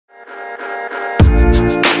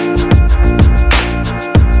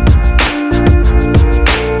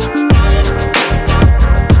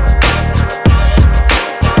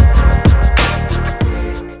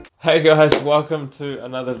Hey guys, welcome to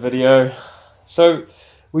another video. So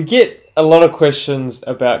we get a lot of questions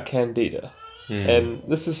about Candida, and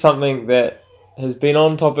this is something that has been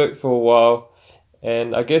on topic for a while,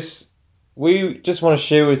 and I guess we just want to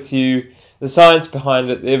share with you the science behind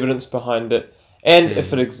it, the evidence behind it, and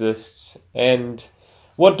if it exists, and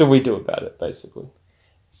what do we do about it, basically.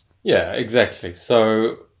 Yeah, exactly.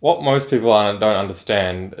 So what most people don't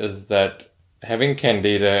understand is that having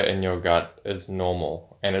Candida in your gut is normal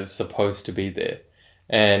and it's supposed to be there.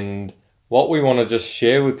 And what we want to just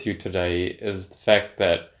share with you today is the fact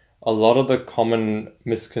that a lot of the common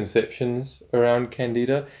misconceptions around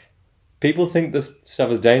Candida, people think this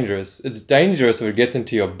stuff is dangerous. It's dangerous if it gets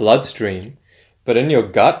into your bloodstream, but in your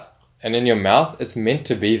gut and in your mouth, it's meant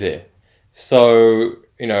to be there. So,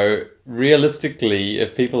 realistically,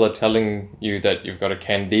 if people are telling you that you've got a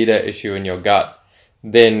Candida issue in your gut,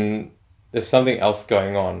 then there's something else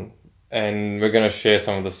going on. And we're going to share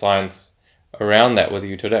some of the science around that with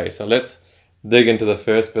you today. So let's dig into the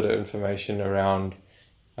first bit of information around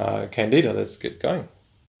Candida. Let's get going.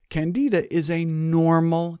 Candida is a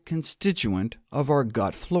normal constituent of our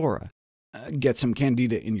gut flora. Get some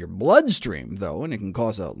Candida in your bloodstream, though, and it can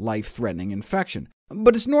cause a life-threatening infection.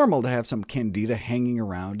 But it's normal to have some Candida hanging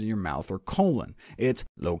around in your mouth or colon. It's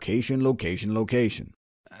location, location, location.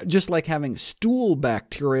 Just like having stool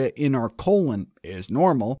bacteria in our colon is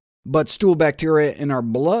normal, but stool bacteria in our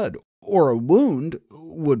blood or a wound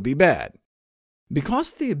would be bad.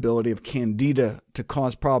 Because of the ability of Candida to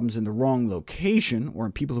cause problems in the wrong location or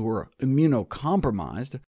in people who are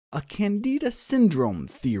immunocompromised, a Candida syndrome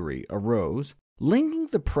theory arose, linking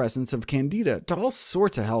the presence of Candida to all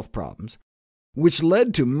sorts of health problems, which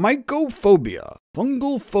led to mycophobia,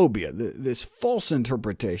 fungal phobia, this false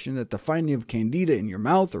interpretation that the finding of Candida in your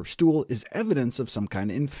mouth or stool is evidence of some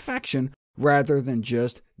kind of infection rather than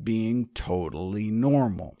just being totally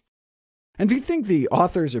normal. And if you think the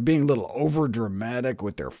authors are being a little overdramatic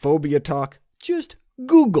with their phobia talk, just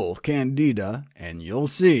Google Candida and you'll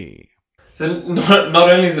see. So not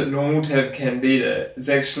only is it normal to have Candida, it's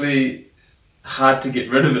actually hard to get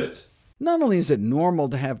rid of it. Not only is it normal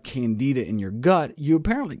to have Candida in your gut, you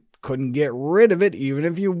apparently couldn't get rid of it even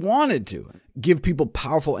if you wanted to. Give people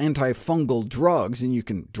powerful antifungal drugs and you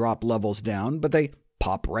can drop levels down, but they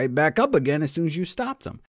pop right back up again as soon as you stop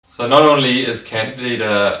them. So not only is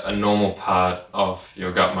Candida a normal part of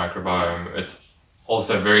your gut microbiome, it's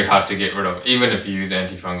also very hard to get rid of, even if you use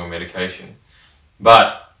antifungal medication.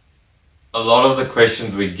 But a lot of the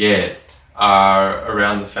questions we get are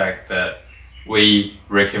around the fact that we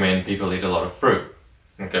recommend people eat a lot of fruit.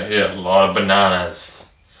 Okay, yeah, a lot of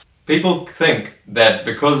bananas. People think that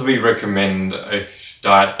because we recommend a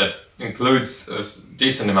diet that includes a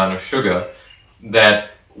decent amount of sugar, that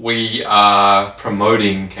we are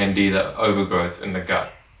promoting Candida overgrowth in the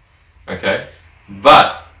gut. Okay,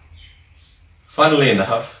 but funnily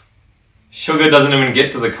enough, sugar doesn't even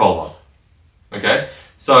get to the colon. Okay,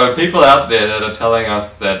 so people out there that are telling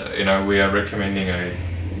us that we are recommending a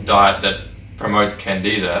diet that promotes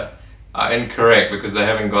Candida are incorrect because they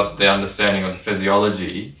haven't got the understanding of the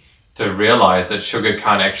physiology to realize that sugar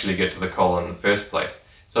can't actually get to the colon in the first place.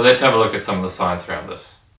 So let's have a look at some of the science around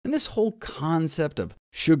this. And this whole concept of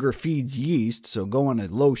sugar feeds yeast, so go on a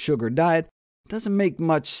low-sugar diet, doesn't make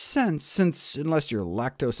much sense since, unless you're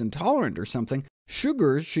lactose intolerant or something,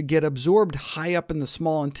 sugars should get absorbed high up in the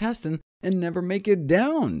small intestine and never make it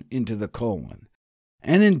down into the colon.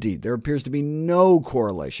 And indeed, there appears to be no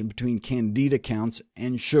correlation between Candida counts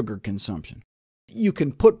and sugar consumption. You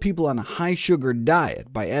can put people on a high-sugar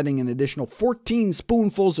diet by adding an additional 14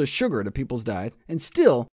 spoonfuls of sugar to people's diet and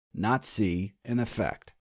still not see an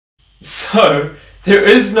effect. So, there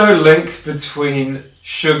is no link between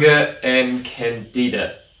sugar and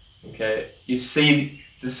Candida. Okay, you see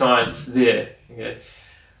the science there. Okay,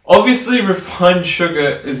 obviously refined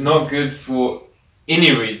sugar is not good for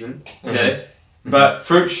any reason. Okay, but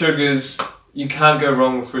fruit sugars, you can't go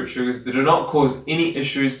wrong with fruit sugars. They do not cause any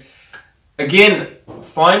issues. Again,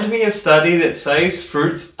 find me a study that says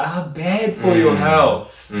fruits are bad for your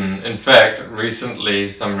health. In fact, recently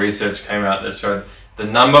some research came out that showed the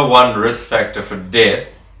 #1 risk factor for death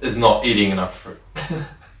is not eating enough fruit.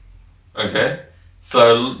 Okay?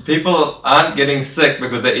 So people aren't getting sick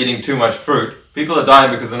because they're eating too much fruit. People are dying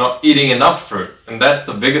because they're not eating enough fruit. And that's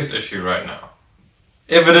the biggest issue right now.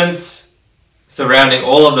 Evidence surrounding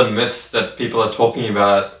all of the myths that people are talking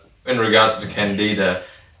about in regards to Candida,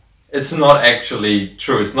 it's not actually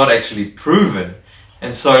true. It's not actually proven.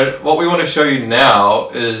 And so what we want to show you now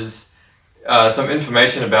is some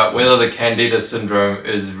information about whether the Candida syndrome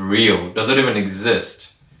is real. Does it even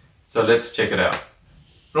exist? So let's check it out.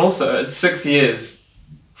 And also, it's 6 years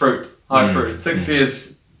fruit, high fruit. 60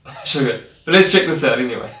 is sugar. But let's check this out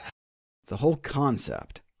anyway. The whole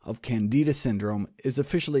concept of Candida syndrome is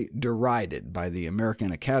officially derided by the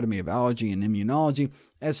American Academy of Allergy and Immunology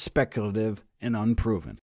as speculative and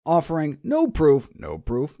unproven, offering no proof, no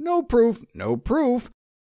proof, no proof, no proof.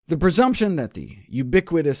 The presumption that the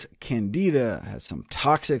ubiquitous Candida has some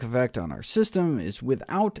toxic effect on our system is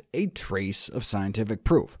without a trace of scientific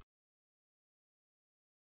proof.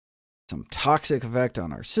 Some toxic effect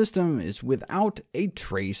on our system is without a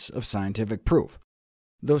trace of scientific proof.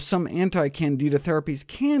 Though some anti-Candida therapies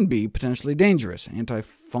can be potentially dangerous,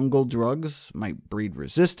 antifungal drugs might breed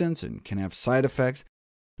resistance and can have side effects.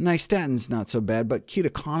 Nystatin's not so bad, but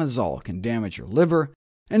ketoconazole can damage your liver.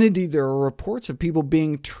 And indeed, there are reports of people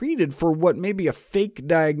being treated for what may be a fake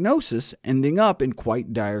diagnosis ending up in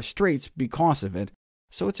quite dire straits because of it,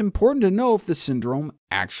 so it's important to know if the syndrome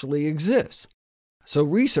actually exists. So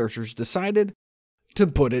researchers decided to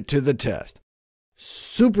put it to the test.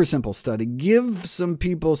 Super simple study. Give some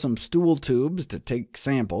people some stool tubes to take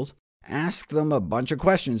samples, ask them a bunch of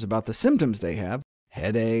questions about the symptoms they have,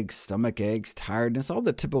 headaches, stomach aches, tiredness, all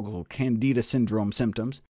the typical Candida syndrome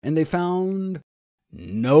symptoms, and they found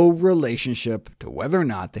no relationship to whether or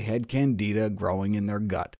not they had Candida growing in their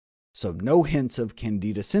gut, so no hints of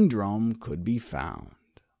Candida syndrome could be found.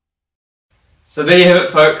 So there you have it,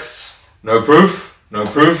 folks. No proof, no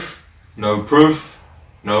proof, no proof,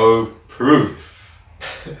 no proof.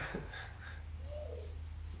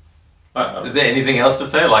 Is there anything else to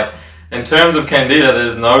say? Like, in terms of Candida,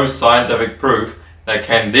 there's no scientific proof that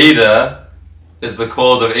Candida is the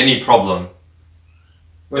cause of any problem.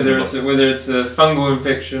 Whether it's a fungal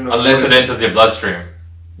infection or unless it enters your bloodstream.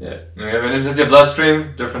 Yeah. If it enters your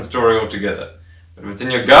bloodstream, different story altogether. But if it's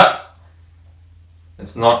in your gut,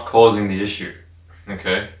 it's not causing the issue.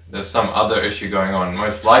 Okay? There's some other issue going on.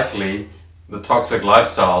 Most likely, the toxic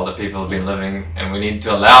lifestyle that people have been living, and we need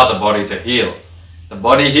to allow the body to heal. The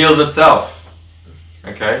body heals itself.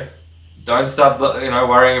 Okay? Don't start,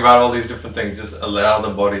 worrying about all these different things. Just allow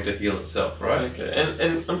the body to heal itself, right? Okay,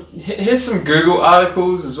 and here's some Google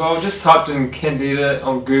articles as well. Just typed in Candida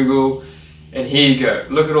on Google, and here you go.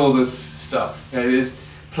 Look at all this stuff. Okay, there's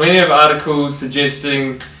plenty of articles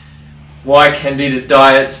suggesting why Candida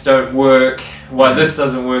diets don't work, why this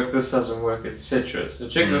doesn't work, etc. So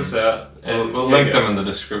check this out. And we'll link them in the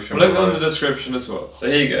description. We'll link them in the description as well. So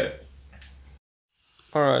here you go.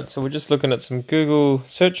 Alright, so we're just looking at some Google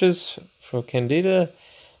searches for Candida.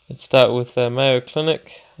 Let's start with Mayo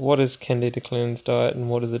Clinic. What is Candida cleanse diet and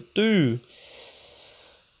what does it do?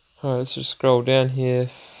 Alright, let's just scroll down here.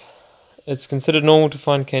 It's considered normal to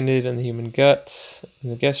find Candida in the human gut, in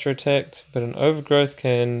the gastrotract, but an overgrowth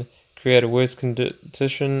can create a worse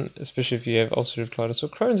condition, especially if you have ulcerative colitis or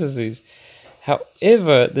Crohn's disease.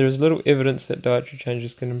 However, there is little evidence that dietary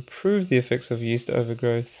changes can improve the effects of yeast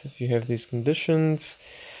overgrowth if you have these conditions.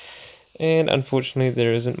 And unfortunately,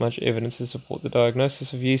 there isn't much evidence to support the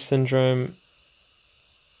diagnosis of yeast syndrome.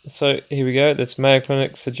 So here we go. That's Mayo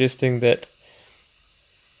Clinic suggesting that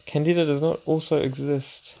Candida does not also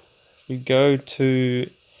exist. If we go to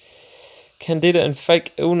Candida and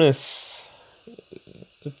fake illness,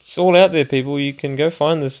 it's all out there, people. You can go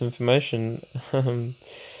find this information.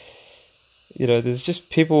 There's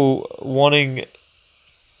just people wanting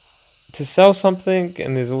to sell something,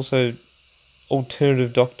 and there's also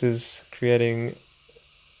alternative doctors creating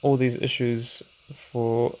all these issues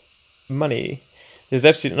for money. There's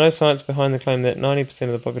absolutely no science behind the claim that 90%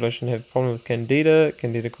 of the population have a problem with Candida,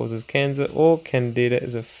 Candida causes cancer, or Candida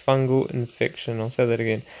is a fungal infection. I'll say that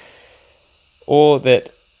again. Or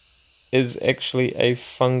that is actually a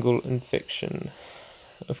fungal infection.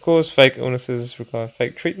 Of course, fake illnesses require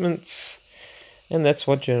fake treatments, and that's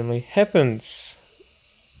what generally happens.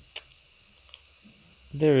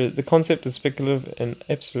 The concept is speculative and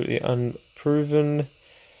absolutely unproven.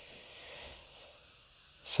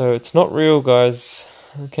 So it's not real, guys.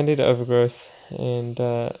 Candida overgrowth, and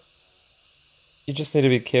you just need to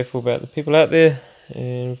be careful about the people out there.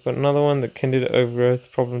 And we've got another one, the Candida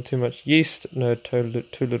overgrowth problem, too much yeast, no, too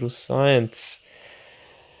little science.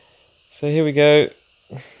 So here we go.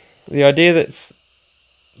 The idea that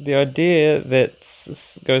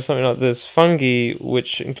goes something like this: fungi,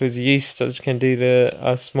 which includes yeast such as Candida,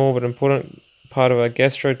 are small but important part of our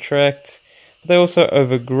gastrotract. But they also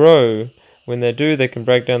overgrow. When they do, they can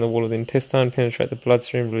break down the wall of the intestine, penetrate the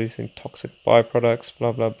bloodstream, releasing toxic byproducts,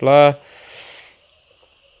 blah blah blah.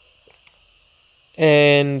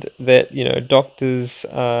 And that, doctors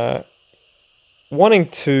are wanting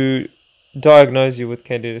to diagnose you with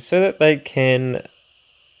Candida so that they can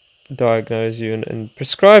diagnose you and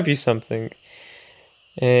prescribe you something.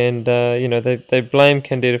 And they blame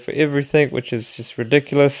Candida for everything, which is just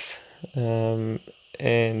ridiculous. And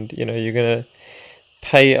you're gonna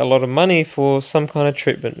pay a lot of money for some kind of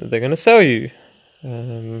treatment that they're gonna sell you.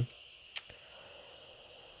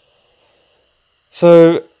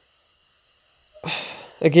 So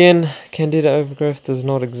again, Candida overgrowth does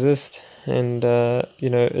not exist, and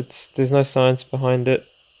there's no science behind it.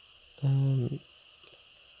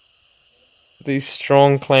 These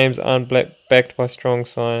strong claims aren't backed by strong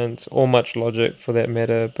science or much logic, for that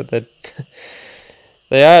matter, but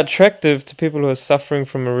they are attractive to people who are suffering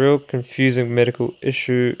from a real confusing medical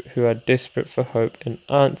issue, who are desperate for hope and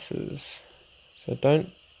answers. So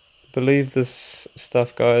don't believe this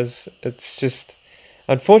stuff, guys. It's just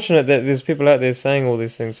unfortunate that there's people out there saying all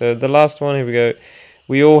these things. So the last one, here we go.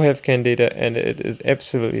 We all have Candida, and it is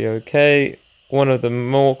absolutely okay. One of the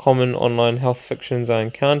more common online health fictions I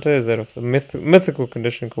encounter is that of the mythical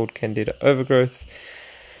condition called Candida overgrowth.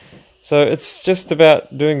 So it's just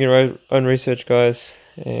about doing your own research, guys.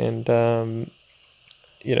 And,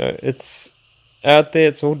 it's out there.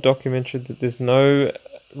 It's all documented that there's no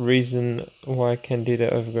reason why Candida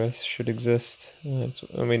overgrowth should exist.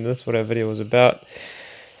 That's what our video was about.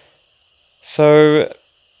 So,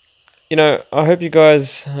 I hope you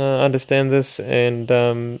guys understand this, and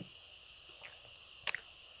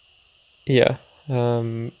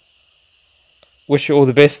wish you all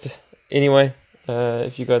the best anyway,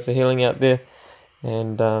 if you guys are healing out there,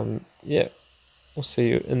 and we'll see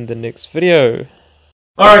you in the next video.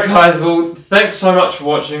 Alright guys, well, thanks so much for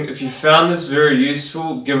watching. If you found this very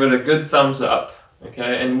useful, give it a good thumbs up,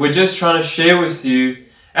 okay? And we're just trying to share with you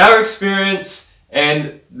our experience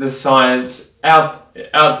and the science out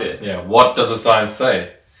there. Yeah, what does the science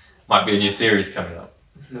say? Might be a new series coming up.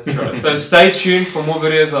 That's right. So stay tuned for more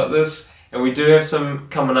videos like this, and we do have some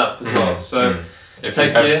coming up as well. So take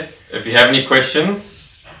care. If you have any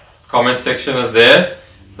questions, comment section is there.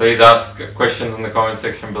 Please ask questions in the comment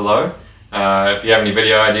section below. If you have any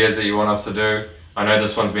video ideas that you want us to do, I know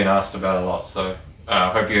this one's been asked about a lot, so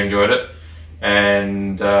I hope you enjoyed it.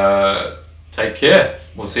 And take care.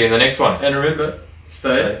 We'll see you in the next one. And remember,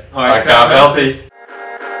 stay high carb healthy.